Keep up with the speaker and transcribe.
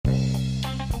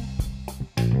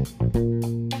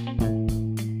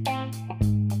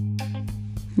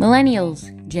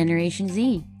Millennials, Generation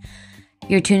Z.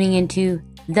 You're tuning into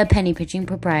The Penny Pitching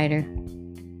Proprietor,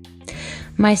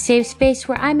 my safe space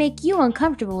where I make you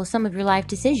uncomfortable with some of your life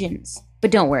decisions. But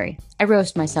don't worry, I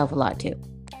roast myself a lot too.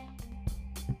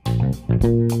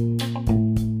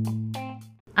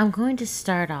 I'm going to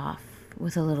start off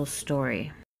with a little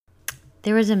story.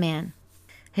 There was a man.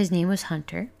 His name was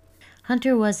Hunter.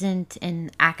 Hunter wasn't an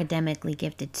academically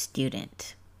gifted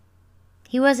student.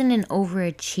 He wasn't an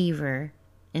overachiever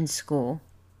in school,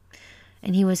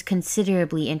 and he was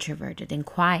considerably introverted and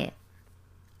quiet.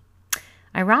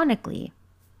 Ironically,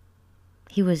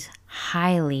 he was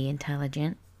highly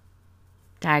intelligent,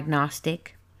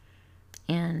 diagnostic,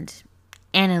 and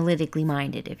analytically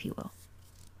minded, if you will.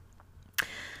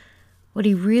 What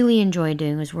he really enjoyed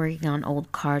doing was working on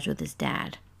old cars with his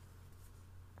dad.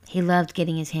 He loved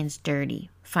getting his hands dirty,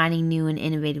 finding new and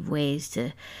innovative ways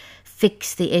to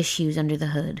fix the issues under the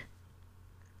hood.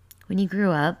 When he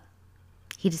grew up,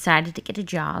 he decided to get a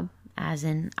job as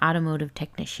an automotive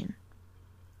technician.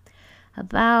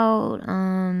 About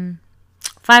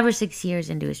 5 or 6 years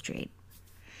into his trade,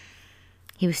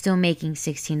 he was still making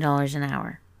 $16 an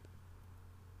hour.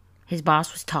 His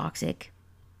boss was toxic,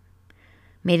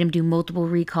 made him do multiple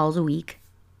recalls a week.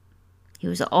 He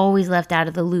was always left out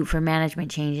of the loop for management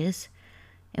changes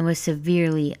and was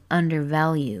severely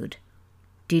undervalued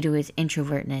due to his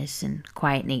introvertness and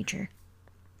quiet nature.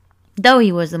 Though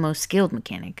he was the most skilled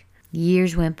mechanic,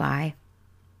 years went by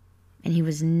and he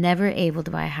was never able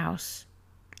to buy a house.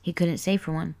 He couldn't save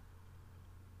for one.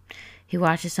 He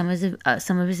watched as some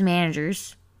of his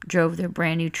managers drove their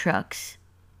brand new trucks,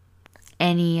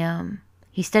 and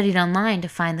he studied online to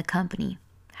find the company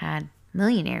had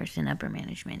millionaires in upper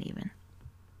management even.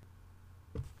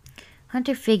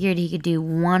 Hunter figured he could do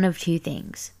one of two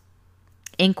things: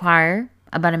 inquire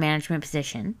about a management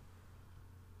position,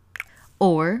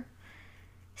 or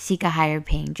seek a higher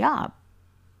paying job,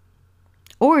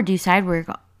 or do side work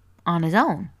on his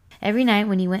own. Every night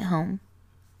when he went home,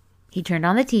 he turned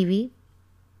on the TV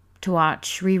to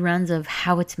watch reruns of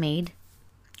How It's Made,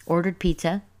 ordered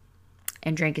pizza,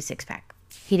 and drank a six-pack.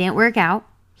 He didn't work out.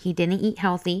 He didn't eat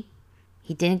healthy.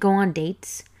 He didn't go on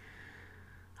dates.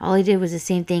 All he did was the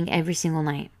same thing every single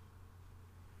night.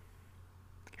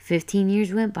 15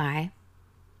 years went by,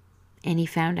 and he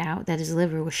found out that his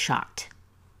liver was shot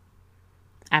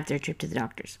after a trip to the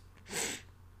doctors.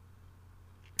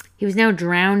 He was now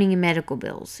drowning in medical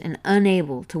bills and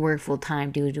unable to work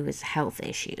full-time due to his health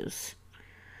issues.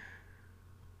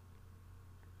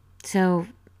 So,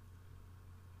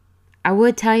 I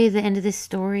would tell you the end of this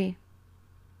story,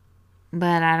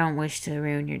 but I don't wish to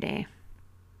ruin your day.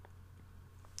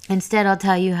 Instead, I'll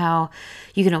tell you how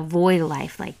you can avoid a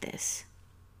life like this.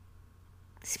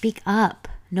 Speak up.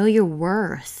 Know your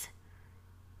worth.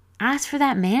 Ask for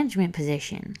that management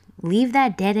position. Leave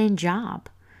that dead-end job.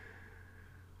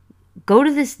 Go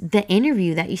to the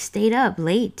interview that you stayed up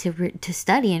late to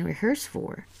study and rehearse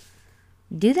for.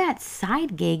 Do that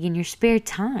side gig in your spare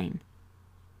time.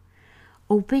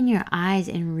 Open your eyes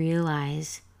and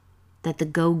realize that the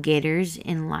go-getters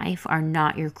in life are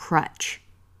not your crutch.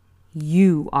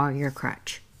 You are your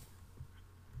crutch.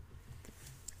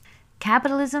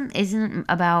 Capitalism isn't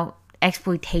about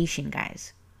exploitation,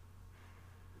 guys.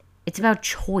 It's about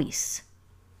choice.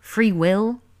 Free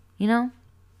will, you know?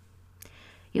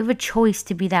 You have a choice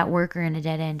to be that worker in a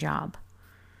dead-end job.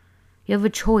 You have a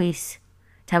choice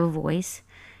to have a voice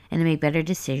and to make better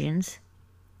decisions.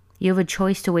 You have a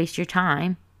choice to waste your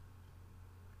time.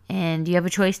 And you have a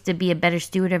choice to be a better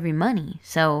steward of your money.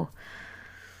 So,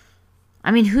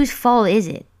 I mean, whose fault is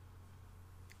it?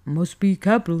 Must be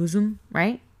capitalism,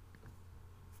 right?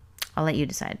 I'll let you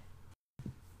decide.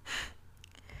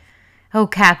 Oh,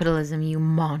 capitalism, you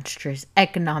monstrous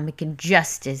economic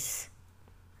injustice.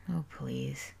 Oh,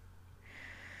 please.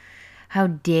 How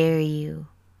dare you?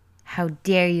 How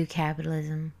dare you,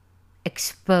 capitalism,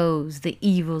 expose the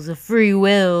evils of free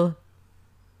will,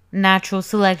 natural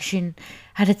selection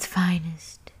at its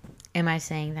finest. Am I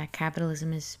saying that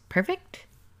capitalism is perfect?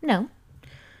 No.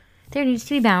 There needs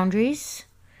to be boundaries.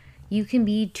 You can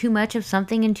be too much of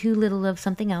something and too little of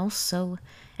something else, so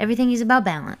everything is about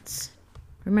balance.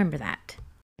 Remember that.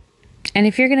 And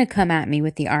if you're going to come at me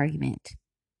with the argument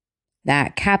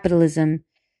that capitalism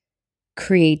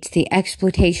creates the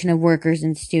exploitation of workers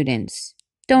and students,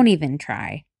 don't even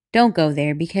try. Don't go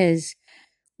there, because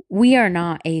we are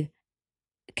not a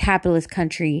capitalist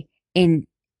country in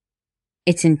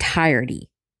its entirety.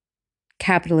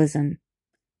 Capitalism,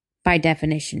 by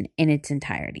definition, in its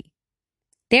entirety.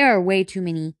 There are way too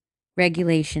many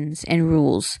regulations and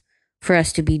rules for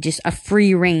us to be just a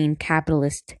free reign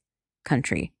capitalist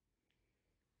country.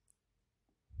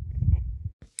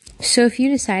 So if you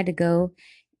decide to go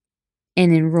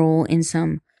and enroll in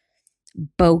some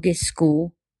bogus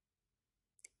school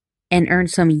and earn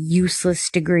some useless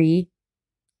degree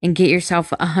and get yourself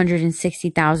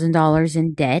 $160,000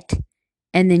 in debt,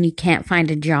 and then you can't find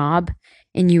a job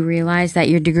and you realize that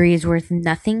your degree is worth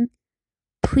nothing,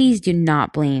 please do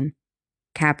not blame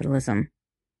capitalism.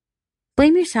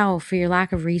 Blame yourself for your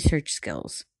lack of research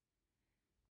skills.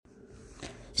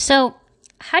 So,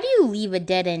 how do you leave a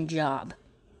dead-end job?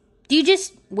 Do you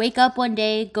just wake up one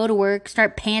day, go to work,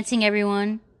 start pantsing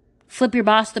everyone, flip your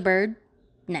boss the bird?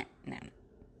 No.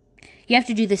 You have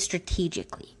to do this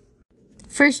strategically.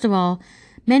 First of all,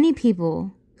 many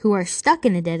people who are stuck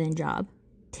in a dead-end job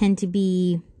tend to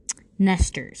be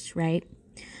nesters, right?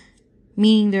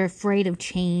 Meaning they're afraid of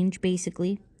change,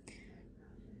 basically.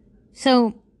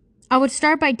 So, I would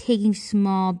start by taking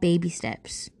small baby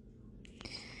steps.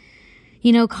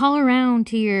 Call around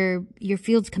to your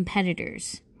field's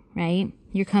competitors, right?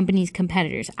 Your company's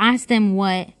competitors. Ask them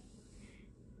what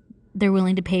they're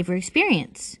willing to pay for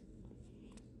experience.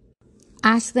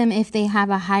 Ask them if they have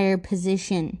a higher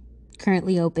position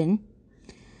currently open.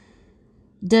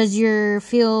 Does your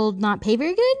field not pay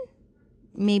very good?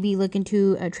 Maybe look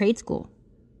into a trade school.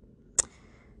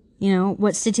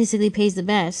 What statistically pays the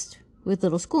best with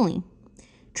little schooling?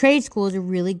 Trade school is a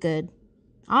really good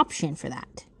option for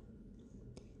that.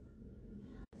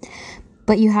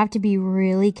 But you have to be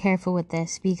really careful with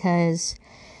this because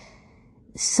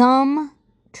some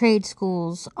trade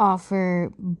schools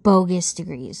offer bogus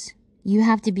degrees. You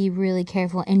have to be really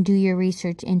careful and do your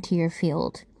research into your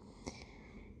field.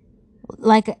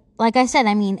 Like I said,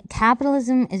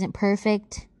 capitalism isn't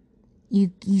perfect.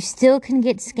 You still can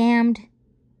get scammed.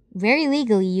 Very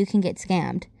legally, you can get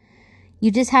scammed.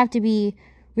 You just have to be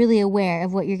really aware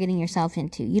of what you're getting yourself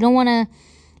into. You don't want to,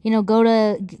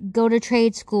 go to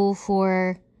trade school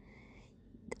for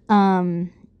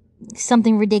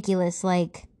something ridiculous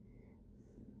like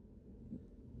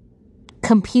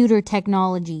computer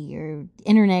technology or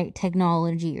internet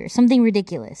technology or something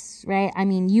ridiculous, right?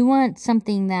 You want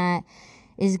something that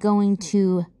is going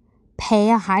to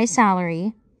pay a high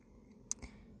salary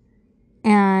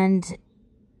and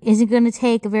isn't going to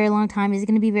take a very long time, isn't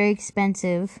going to be very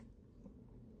expensive.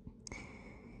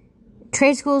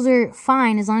 Trade schools are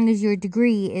fine as long as your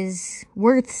degree is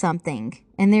worth something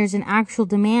and there's an actual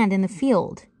demand in the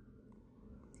field.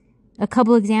 A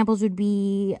couple examples would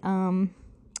be an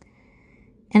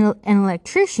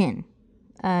electrician,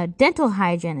 a dental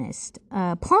hygienist,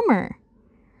 a plumber,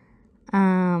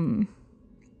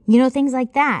 things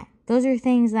like that. Those are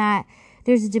things that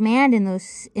there's a demand in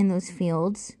those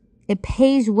fields. It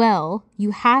pays well.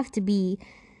 You have to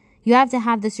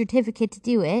have the certificate to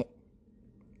do it.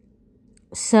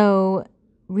 So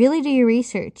really do your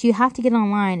research. You have to get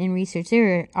online and research.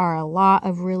 There are a lot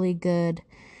of really good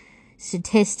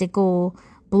statistical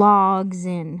blogs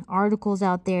and articles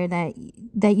out there that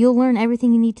you'll learn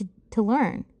everything you need to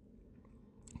learn.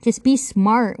 Just be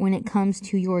smart when it comes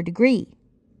to your degree.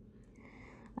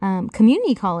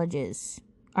 Community colleges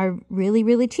are really,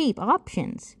 really cheap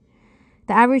options.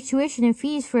 The average tuition and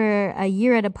fees for a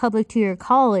year at a public 2-year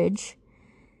college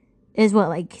is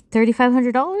like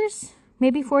 $3,500?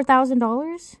 Maybe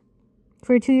 $4,000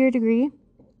 for a 2-year degree.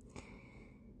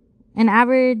 An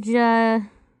average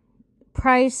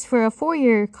price for a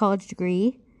 4-year college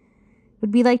degree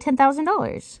would be like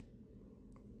 $10,000.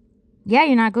 Yeah,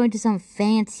 you're not going to some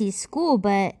fancy school,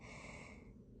 but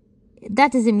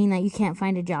that doesn't mean that you can't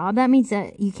find a job. That means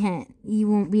that you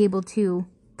won't be able to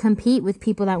compete with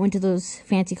people that went to those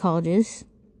fancy colleges.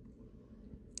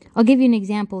 I'll give you an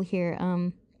example here.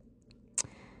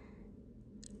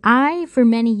 I, for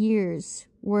many years,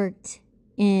 worked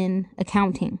in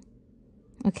accounting.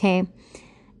 Okay.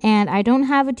 And I don't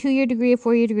have a 2-year degree, a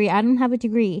 4-year degree. I don't have a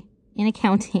degree in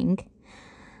accounting.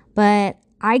 But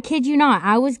I kid you not,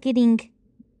 I was getting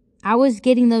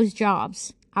those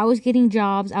jobs. I was getting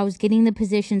jobs. I was getting the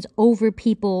positions over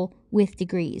people with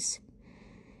degrees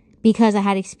because I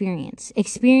had experience.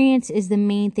 Experience is the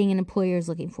main thing an employer is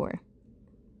looking for.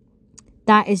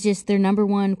 That is just their number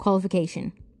one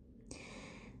qualification.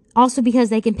 Also because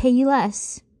they can pay you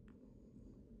less.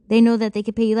 They know that they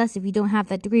can pay you less if you don't have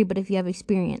that degree, but if you have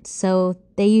experience. So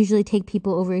they usually take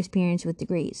people over experience with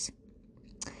degrees.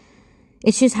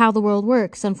 It's just how the world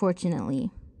works,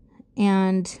 unfortunately.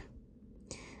 And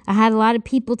I had a lot of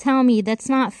people tell me that's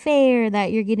not fair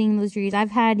that you're getting those degrees.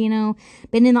 I've had, been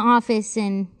in the office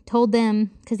and told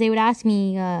them, because they would ask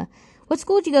me, what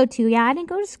school did you go to? Yeah, I didn't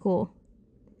go to school.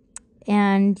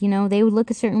 And, they would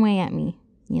look a certain way at me.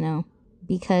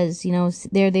 because,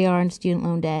 there they are in student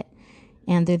loan debt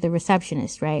and they're the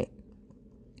receptionist, right?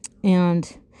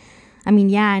 And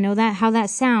yeah, I know that how that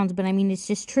sounds, but it's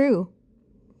just true.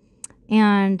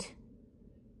 And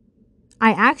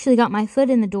I actually got my foot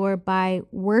in the door by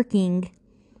working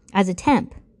as a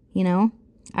temp,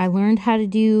 I learned how to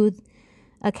do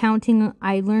accounting.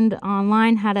 I learned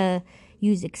online how to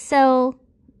use Excel,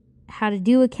 how to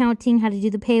do accounting, how to do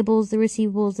the payables, the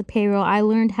receivables, the payroll. I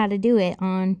learned how to do it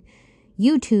on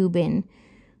YouTube and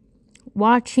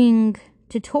watching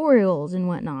tutorials and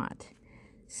whatnot.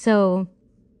 So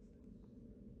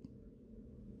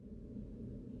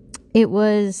it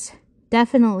was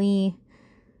definitely,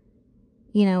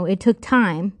 it took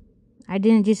time. I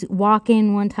didn't just walk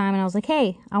in one time and I was like,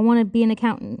 hey, I want to be an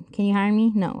accountant. Can you hire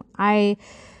me? No. I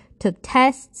took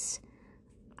tests.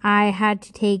 I had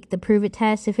to take the Prove It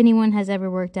test. If anyone has ever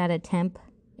worked at a temp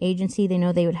agency, they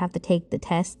know they would have to take the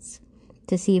tests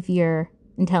to see if you're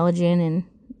intelligent and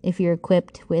if you're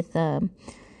equipped with, the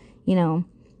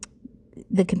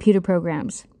computer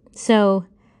programs. So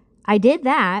I did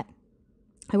that.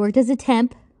 I worked as a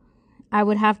temp. I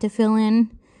would have to fill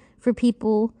in for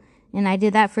people, and I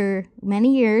did that for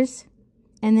many years.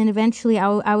 And then eventually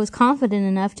I was confident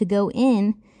enough to go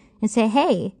in and say,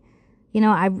 hey,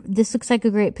 this looks like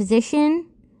a great position.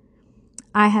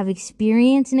 I have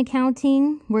experience in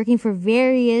accounting, working for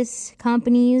various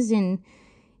companies in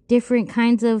different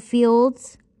kinds of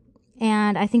fields.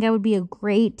 And I think I would be a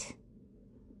great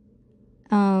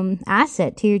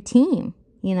asset to your team.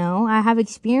 I have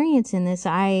experience in this.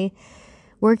 I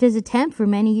worked as a temp for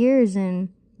many years, and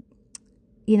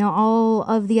all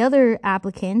of the other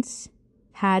applicants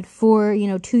had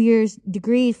 2-year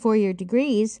degrees, 4-year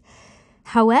degrees.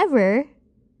 However,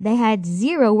 they had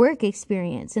 0 work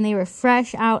experience and they were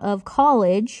fresh out of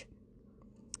college,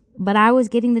 but I was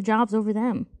getting the jobs over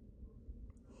them.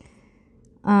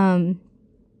 I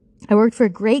worked for a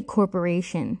great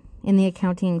corporation in the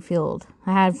accounting field.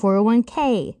 I had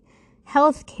 401k,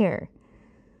 healthcare.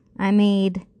 I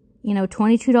made,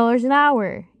 $22 an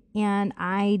hour, and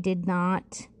I did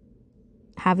not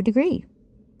have a degree.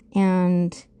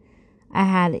 And I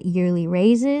had yearly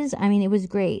raises. It was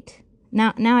great.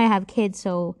 Now I have kids,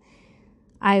 so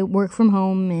I work from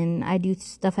home and I do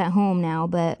stuff at home now,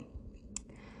 but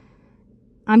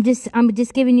I'm just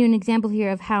giving you an example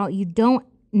here of how you don't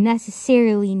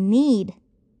necessarily need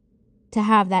to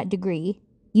have that degree.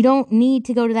 You don't need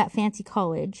to go to that fancy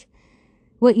college.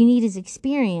 What you need is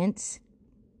experience,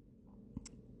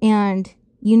 and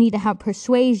you need to have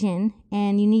persuasion,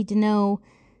 and you need to know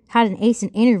how to ace an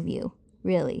interview,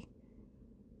 really.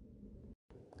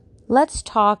 Let's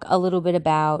talk a little bit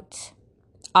about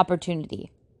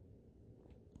opportunity.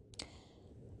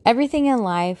 Everything in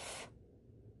life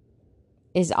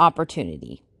is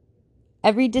opportunity.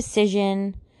 Every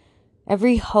decision,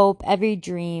 every hope, every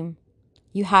dream,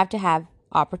 you have to have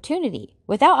opportunity.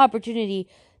 Without opportunity,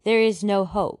 there is no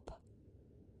hope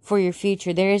for your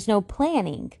future. There is no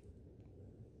planning.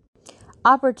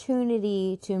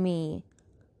 Opportunity to me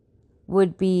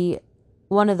would be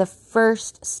one of the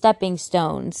first stepping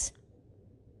stones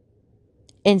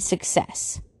in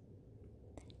success.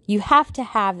 You have to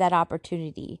have that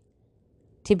opportunity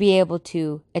to be able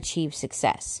to achieve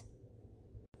success.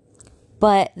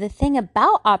 But the thing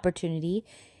about opportunity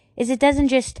is it doesn't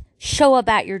just show up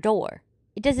at your door.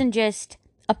 It doesn't just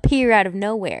appear out of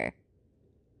nowhere.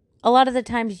 A lot of the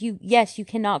times you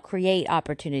cannot create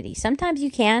opportunity. Sometimes you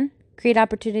can create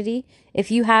opportunity if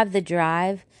you have the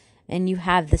drive and you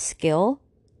have the skill.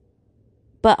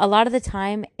 But a lot of the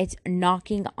time it's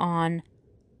knocking on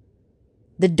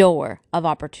the door of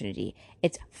opportunity.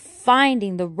 It's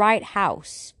finding the right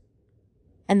house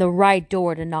and the right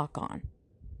door to knock on.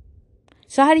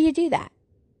 So how do you do that?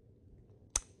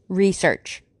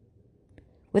 Research.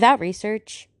 Without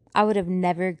research, I would have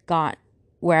never got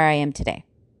where I am today.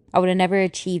 I would have never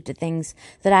achieved the things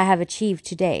that I have achieved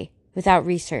today without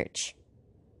research.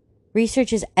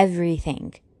 Research is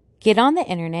everything. Get on the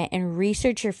internet and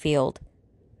research your field.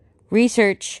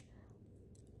 Research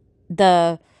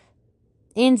the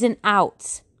ins and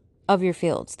outs of your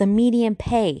fields, the median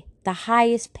pay, the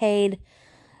highest paid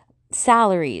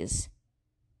salaries.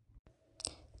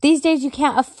 These days you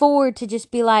can't afford to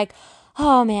just be like,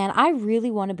 oh man, I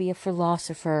really want to be a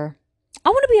philosopher. I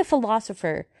want to be a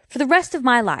philosopher for the rest of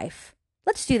my life.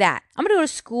 Let's do that. I'm going to go to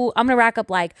school. I'm going to rack up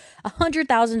like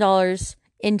 $100,000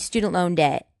 in student loan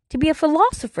debt to be a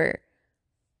philosopher.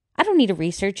 I don't need to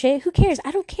research it. Who cares?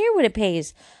 I don't care what it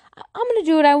pays. I'm going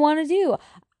to do what I want to do.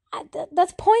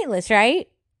 That's pointless, right?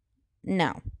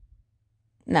 No.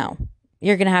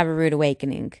 You're going to have a rude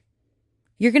awakening.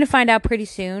 you're going to find out pretty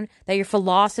soon that your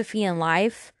philosophy in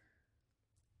life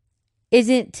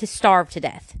isn't to starve to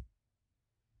death.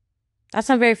 That's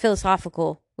not very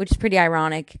philosophical, which is pretty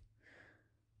ironic.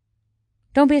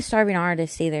 Don't be a starving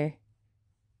artist either.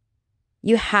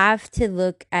 You have to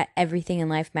look at everything in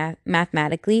life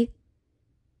mathematically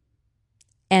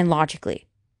and logically.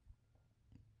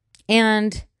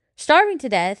 And starving to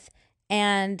death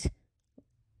and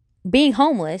being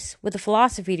homeless with a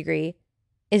philosophy degree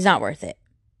is not worth it.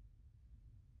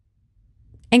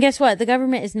 And guess what? The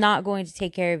government is not going to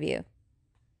take care of you.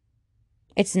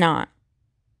 It's not.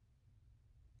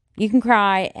 You can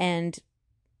cry and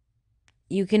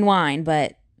you can whine,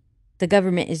 but the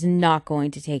government is not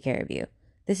going to take care of you.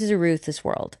 This is a ruthless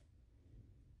world.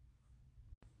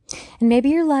 And maybe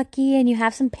you're lucky and you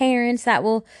have some parents that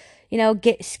will,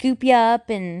 scoop you up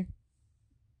and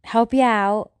help you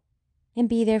out and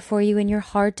be there for you in your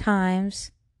hard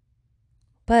times.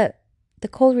 But the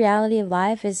cold reality of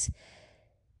life is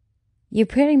you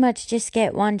pretty much just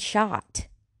get one shot.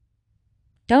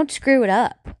 Don't screw it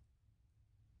up.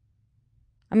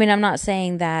 I mean, I'm not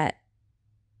saying that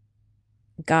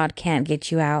God can't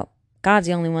get you out. God's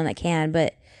the only one that can,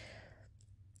 but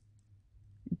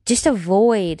just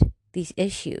avoid these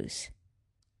issues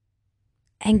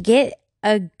and get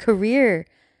a career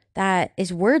that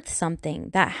is worth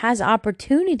something, that has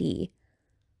opportunity,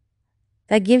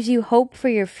 that gives you hope for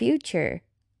your future.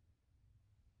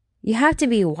 You have to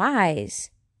be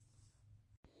wise.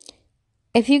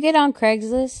 If you get on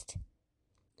Craigslist,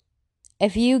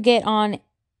 if you get on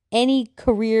any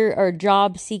career or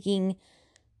job seeking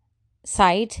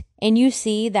site and you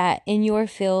see that in your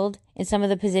field, in some of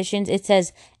the positions, it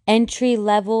says entry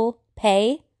level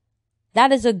pay,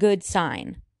 that is a good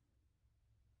sign.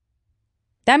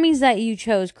 That means that you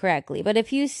chose correctly. But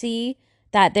if you see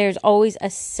that there's always a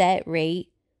set rate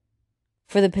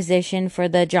for the position, for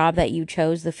the job that you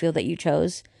chose, the field that you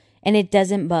chose, and it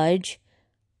doesn't budge,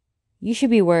 you should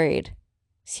be worried.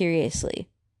 Seriously.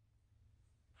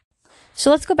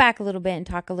 So let's go back a little bit and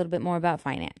talk a little bit more about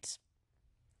finance.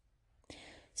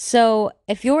 So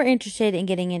if you're interested in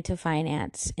getting into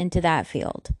finance, into that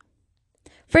field,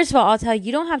 first of all, I'll tell you,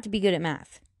 you don't have to be good at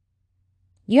math.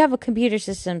 You have a computer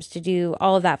systems to do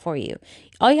all of that for you.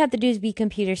 All you have to do is be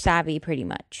computer savvy, pretty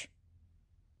much.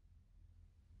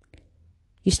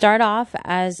 You start off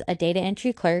as a data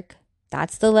entry clerk.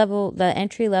 That's the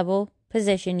entry level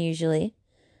position usually.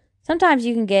 Sometimes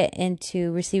you can get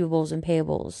into receivables and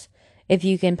payables if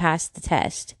you can pass the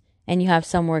test and you have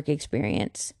some work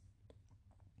experience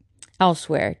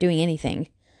elsewhere doing anything.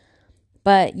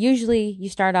 But usually you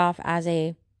start off as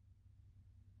a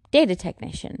data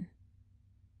technician.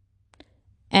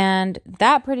 And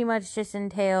that pretty much just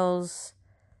entails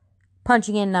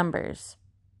punching in numbers.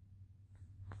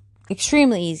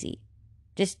 Extremely easy.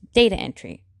 Just data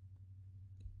entry.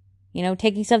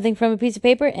 Taking something from a piece of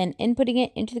paper and inputting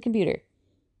it into the computer.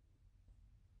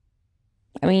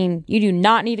 I mean, you do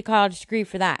not need a college degree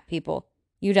for that, people.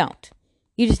 You don't.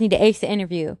 You just need to ace the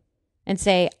interview and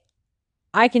say,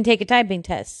 I can take a typing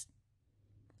test.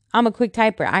 I'm a quick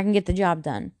typer. I can get the job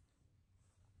done.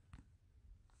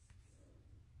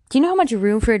 Do you know how much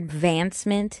room for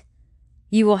advancement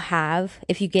you will have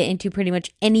if you get into pretty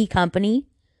much any company?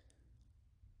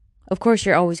 Of course,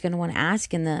 you're always going to want to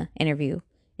ask in the interview,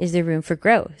 is there room for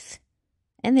growth?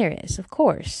 And there is, of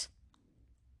course.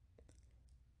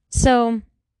 So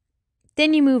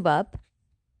then you move up,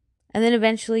 and then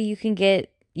eventually you can get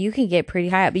pretty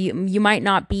high up. But you might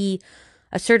not be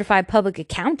a certified public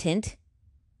accountant,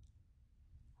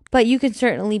 but you can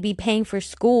certainly be paying for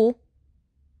school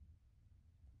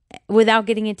without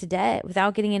getting into debt,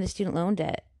 without getting into student loan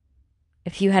debt,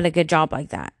 if you had a good job like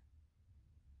that.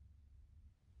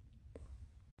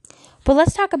 But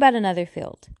let's talk about another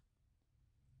field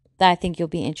that I think you'll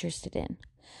be interested in.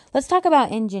 Let's talk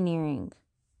about engineering.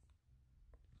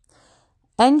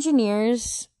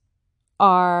 Engineers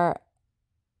are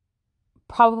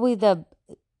probably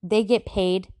they get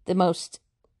paid the most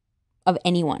of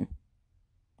anyone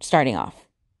starting off.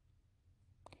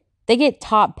 They get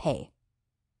top pay.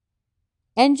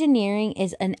 Engineering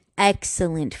is an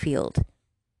excellent field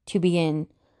to begin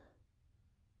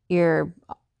your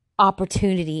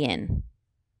opportunity in,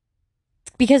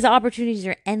 because the opportunities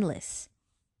are endless.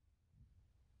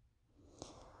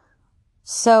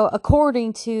 So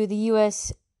according to the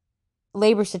U.S.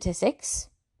 labor statistics,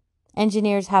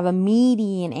 engineers have a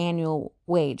median annual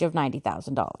wage of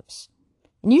 $90,000.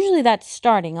 And usually that's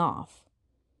starting off.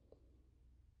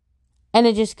 And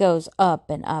it just goes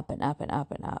up and up and up and up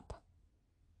and up.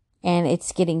 And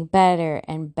it's getting better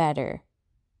and better.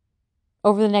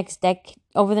 Over the next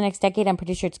decade, I'm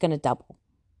pretty sure it's going to double.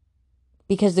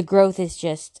 because the growth is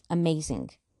just amazing.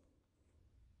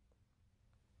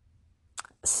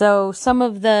 So some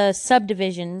of the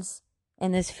subdivisions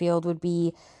in this field would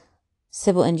be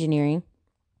civil engineering,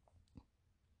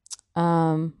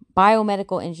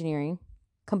 biomedical engineering,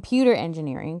 computer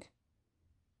engineering,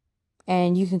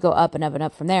 and you can go up and up and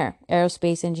up from there.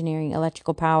 Aerospace engineering,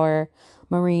 electrical power,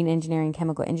 marine engineering,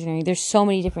 chemical engineering. There's so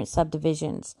many different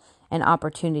subdivisions and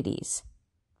opportunities.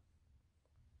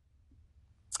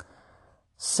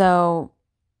 So,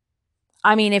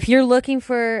 I mean, if you're looking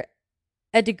for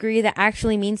a degree that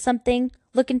actually means something,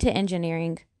 look into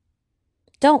engineering.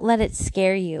 Don't let it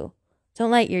scare you.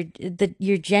 Don't let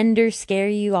your gender scare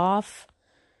you off.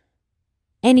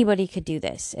 Anybody could do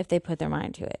this if they put their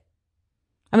mind to it.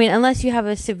 I mean, unless you have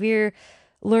a severe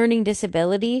learning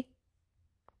disability.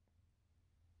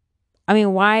 I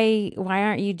mean, why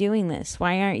aren't you doing this?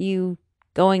 Why aren't you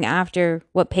going after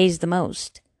what pays the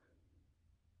most?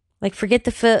 Like, forget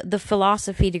the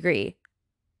philosophy degree.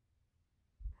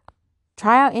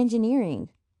 Try out engineering.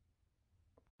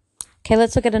 Okay,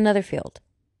 let's look at another field.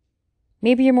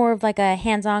 Maybe you're more of like a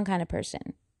hands-on kind of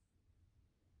person.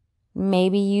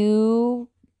 Maybe you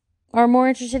are more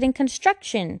interested in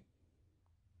construction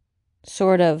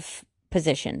sort of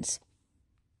positions.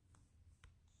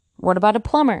 What about a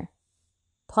plumber?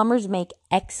 Plumbers make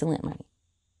excellent money.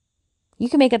 You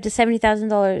can make up to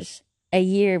 $70,000 a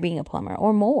year being a plumber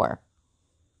or more.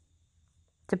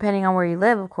 Depending on where you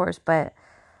live, of course, but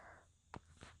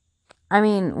I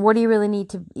mean, what do you really need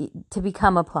to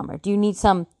become a plumber? Do you need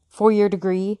some 4-year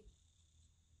degree?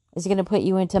 Is it going to put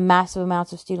you into massive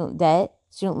amounts of student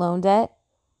loan debt?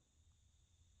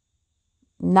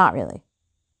 Not really.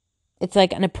 It's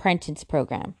like an apprentice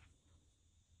program.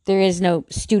 There is no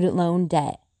student loan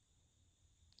debt.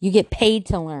 You get paid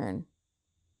to learn.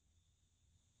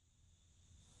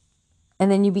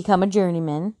 And then you become a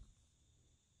journeyman.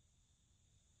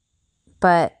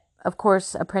 But, of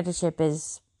course, apprenticeship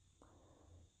is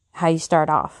how you start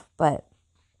off. But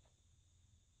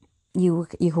you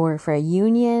work for a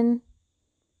union.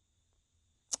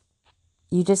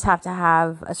 You just have to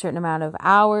have a certain amount of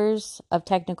hours of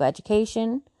technical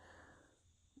education.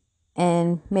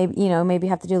 And maybe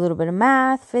have to do a little bit of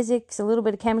math, physics, a little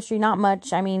bit of chemistry, not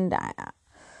much. I mean,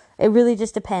 it really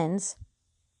just depends.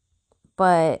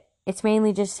 But it's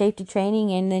mainly just safety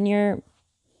training, and then you're,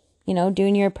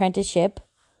 doing your apprenticeship.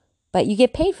 But you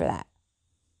get paid for that.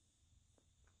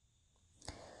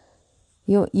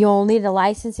 You'll need a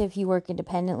license if you work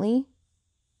independently.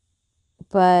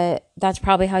 But that's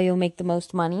probably how you'll make the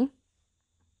most money.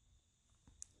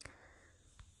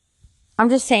 I'm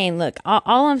just saying, look,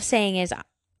 all I'm saying is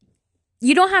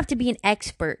you don't have to be an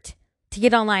expert to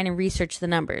get online and research the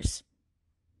numbers.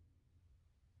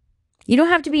 You don't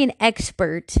have to be an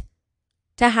expert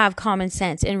to have common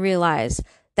sense and realize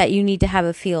that you need to have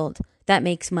a field that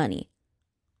makes money.